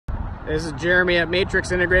This is Jeremy at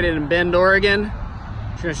Matrix Integrated in Bend, Oregon.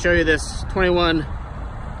 I'm just going to show you this 21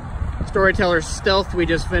 Storyteller Stealth we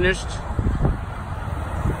just finished.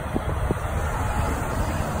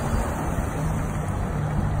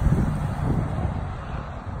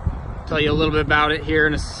 Tell you a little bit about it here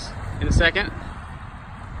in a second.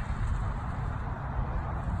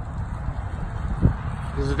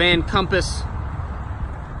 This is a Van Compass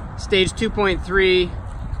Stage 2.3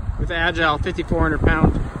 with Agile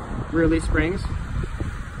 5,400-pound rear leaf springs.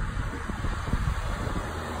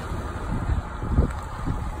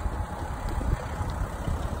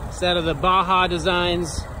 Set of the Baja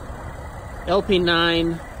Designs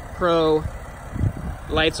LP9 Pro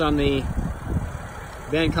lights on the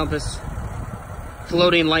Van Compass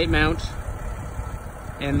floating light mount,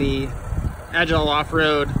 and the Agile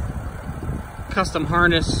Offroad custom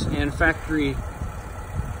harness and factory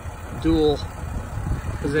dual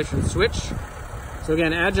position switch. So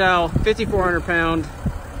again, Agile 5,400-pound,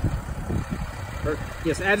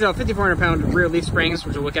 Agile 5,400-pound rear leaf springs,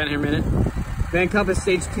 which we'll look at in a minute. Van Compass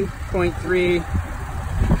Stage 2.3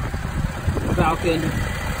 Falcon,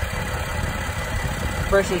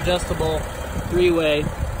 pressure adjustable 3-way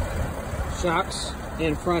shocks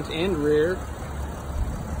in front and rear.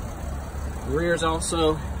 The rears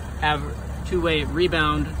also have 2-way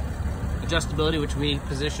rebound adjustability, which we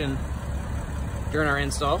position during our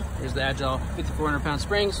install. Here's the Agile 5,400-pound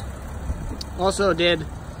springs. Also did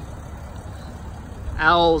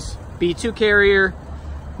Owl's B2 carrier,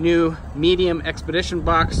 new medium expedition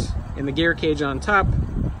box in the gear cage on top.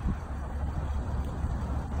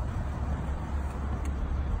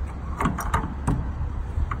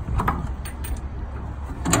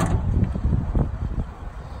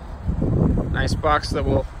 Nice box that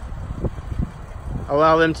will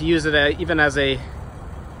allow them to use it even as a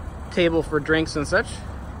table for drinks and such.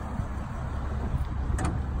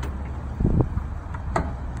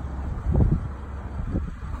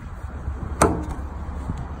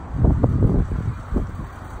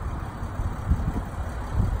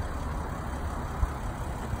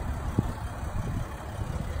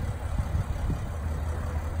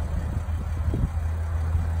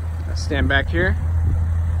 Let's stand back here.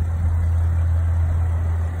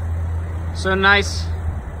 So nice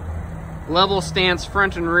level stance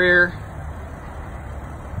front and rear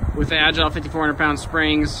with the Agile 5,400-pound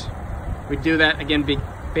springs. We do that again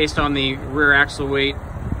based on the rear axle weight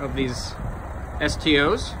of these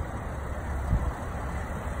STOs.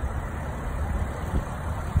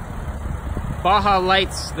 Baja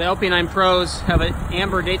lights, the LP9 Pros, have an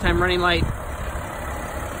amber daytime running light,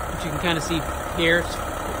 which you can kind of see here. It's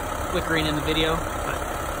flickering in the video,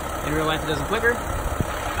 but in real life it doesn't flicker.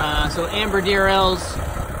 So amber DRLs,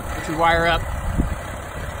 which we wire up.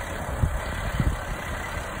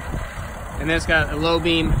 And then it's got a low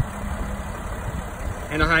beam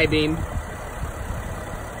and a high beam.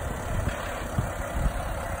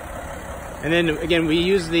 And then again, we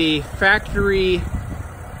use the factory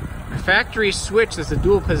switch. That's a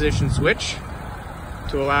dual position switch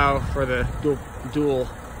to allow for the dual,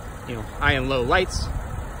 high and low lights.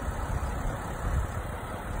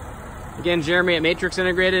 Again, Jeremy at Matrix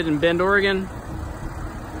Integrated in Bend, Oregon.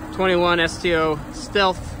 21 STO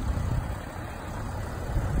Stealth.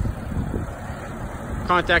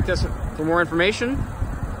 Contact us for more information.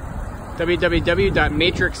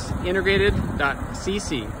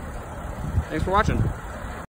 www.matrixintegrated.cc. Thanks for watching.